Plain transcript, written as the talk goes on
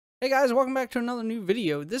Hey guys, welcome back to another new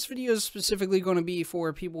video. This video is specifically going to be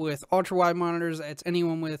for people with ultra-wide monitors. It's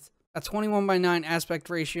anyone with a 21:9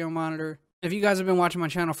 aspect ratio monitor. If you guys have been watching my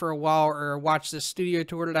channel for a while or watched this studio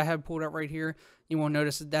tour that I have pulled up right here, you will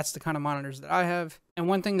notice that that's the kind of monitors that I have. And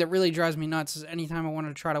one thing that really drives me nuts is anytime I want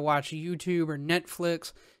to try to watch YouTube or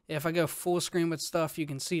Netflix, if I go full screen with stuff, you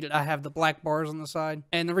can see that I have the black bars on the side.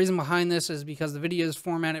 And the reason behind this is because the video is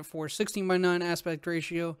formatted for 16:9 aspect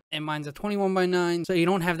ratio, and mine's a 21:9, so you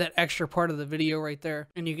don't have that extra part of the video right there.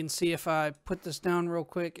 And you can see if I put this down real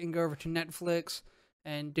quick and go over to Netflix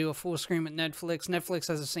and do a full screen with Netflix. Netflix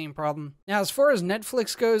has the same problem. Now, as far as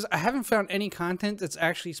Netflix goes, I haven't found any content that's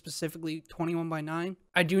actually specifically 21:9.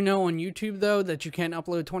 I do know on YouTube, though, that you can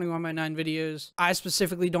upload 21:9 videos. I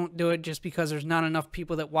specifically don't do it just because there's not enough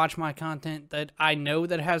people that watch my content that I know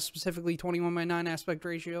that has specifically 21:9 aspect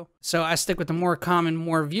ratio. So I stick with the more common,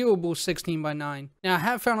 more viewable 16:9. Now, I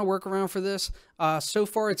have found a workaround for this. So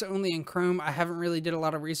far, it's only in Chrome. I haven't really did a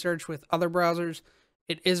lot of research with other browsers.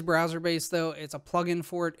 It is browser-based, though. It's a plugin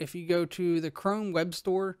for it. If you go to the Chrome web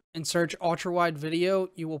store and search ultra-wide video,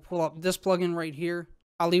 you will pull up this plugin right here.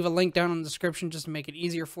 I'll leave a link down in the description just to make it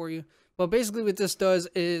easier for you. But basically what this does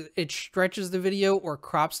is it stretches the video or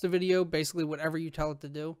crops the video, basically whatever you tell it to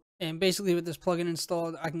do. And basically with this plugin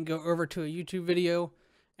installed, I can go over to a YouTube video.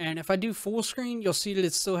 And if I do full screen, you'll see that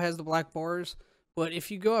it still has the black bars. But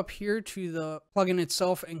if you go up here to the plugin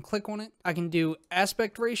itself and click on it, I can do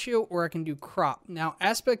aspect ratio or I can do crop. Now,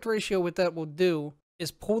 aspect ratio, what that will do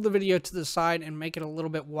is pull the video to the side and make it a little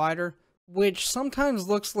bit wider, which sometimes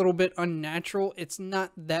looks a little bit unnatural. It's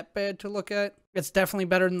not that bad to look at. It's definitely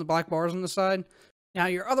better than the black bars on the side. Now,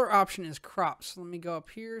 your other option is crop. So let me go up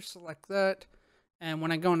here, select that. And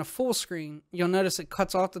when I go into full screen, you'll notice it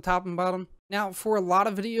cuts off the top and bottom. Now, for a lot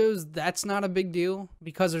of videos, that's not a big deal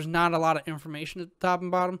because there's not a lot of information at the top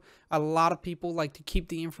and bottom. A lot of people like to keep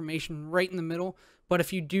the information right in the middle. But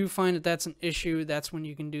if you do find that that's an issue, that's when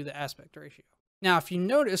you can do the aspect ratio. Now, if you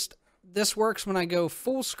noticed, this works when I go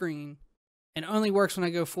full screen and only works when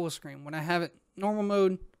I go full screen. When I have it normal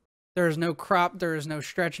mode, there is no crop, there is no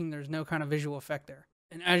stretching, there's no kind of visual effect there.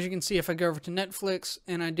 And as you can see, if I go over to Netflix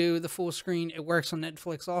and I do the full screen, it works on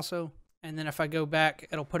Netflix also. And then if I go back,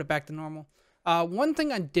 it'll put it back to normal. One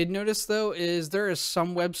thing I did notice, though, is there is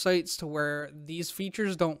some websites to where these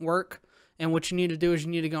features don't work. And what you need to do is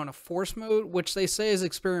you need to go into force mode, which they say is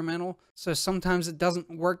experimental. So sometimes it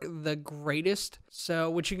doesn't work the greatest. So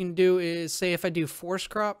what you can do is, say if I do force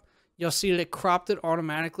crop, you'll see that it cropped it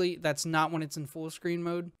automatically. That's not when it's in full screen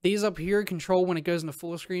mode. These up here control when it goes into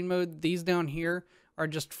full screen mode. These down here are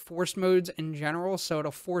just force modes in general, so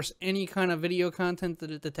it'll force any kind of video content that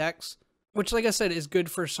it detects, which, like I said, is good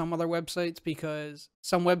for some other websites because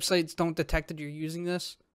some websites don't detect that you're using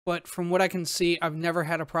this. But from what I can see, I've never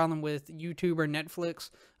had a problem with YouTube or Netflix.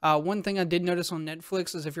 One thing I did notice on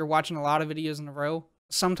Netflix is if you're watching a lot of videos in a row,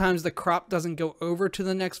 sometimes the crop doesn't go over to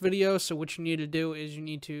the next video, so what you need to do is you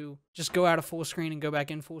need to just go out of full screen and go back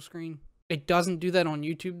in full screen. It doesn't do that on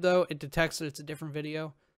YouTube, though. It detects that it's a different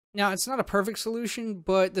video. Now, it's not a perfect solution,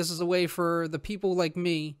 but this is a way for the people like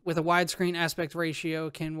me with a widescreen aspect ratio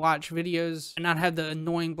can watch videos and not have the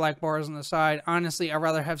annoying black bars on the side. Honestly, I'd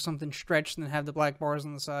rather have something stretched than have the black bars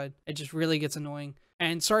on the side. It just really gets annoying.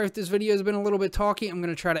 And sorry if this video has been a little bit talky. I'm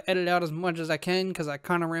going to try to edit out as much as I can because I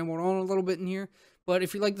kind of rambled on a little bit in here. But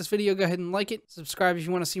if you like this video, go ahead and like it. Subscribe if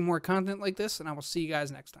you want to see more content like this, and I will see you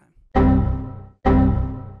guys next time.